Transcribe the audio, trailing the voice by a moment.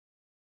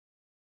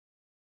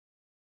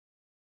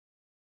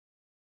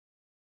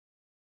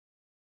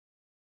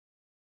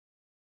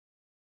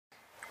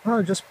Well,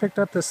 I just picked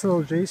up this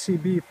little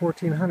JCB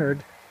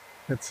 1400.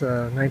 It's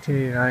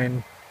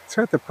 1989. It's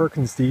got the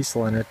Perkins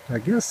Diesel in it. I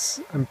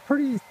guess I'm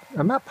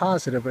not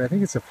positive, but I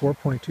think it's a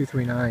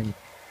 4.239.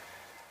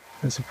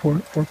 It's a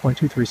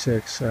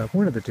 4.236,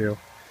 one of the two.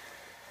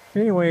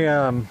 Anyway,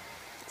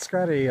 it's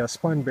got a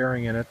spun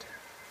bearing in it,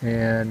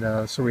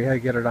 and so we had to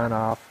get it on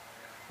off,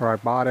 or I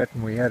bought it,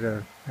 and we had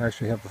to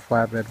actually have the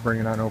flatbed bring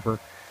it on over.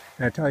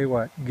 And I tell you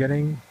what,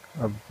 getting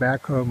a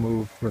backhoe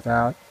moved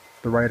without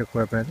the right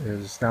equipment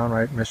is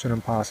downright mission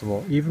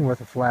impossible. Even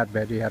with a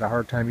flatbed, you had a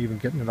hard time even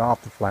getting it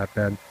off the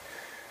flatbed.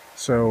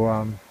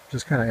 So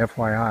just kind of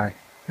FYI.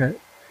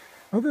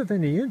 Other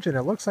than the engine,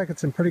 it looks like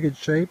it's in pretty good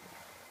shape.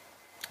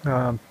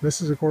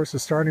 This is, of course, the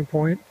starting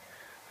point.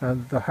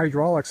 The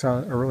hydraulics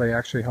are really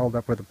actually held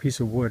up with a piece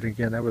of wood.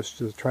 Again, that was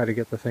to try to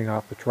get the thing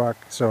off the truck.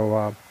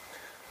 So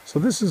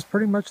this is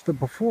pretty much the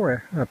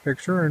before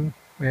picture, and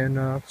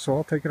so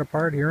I'll take it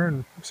apart here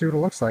and see what it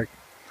looks like.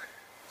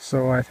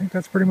 So I think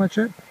that's pretty much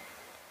it.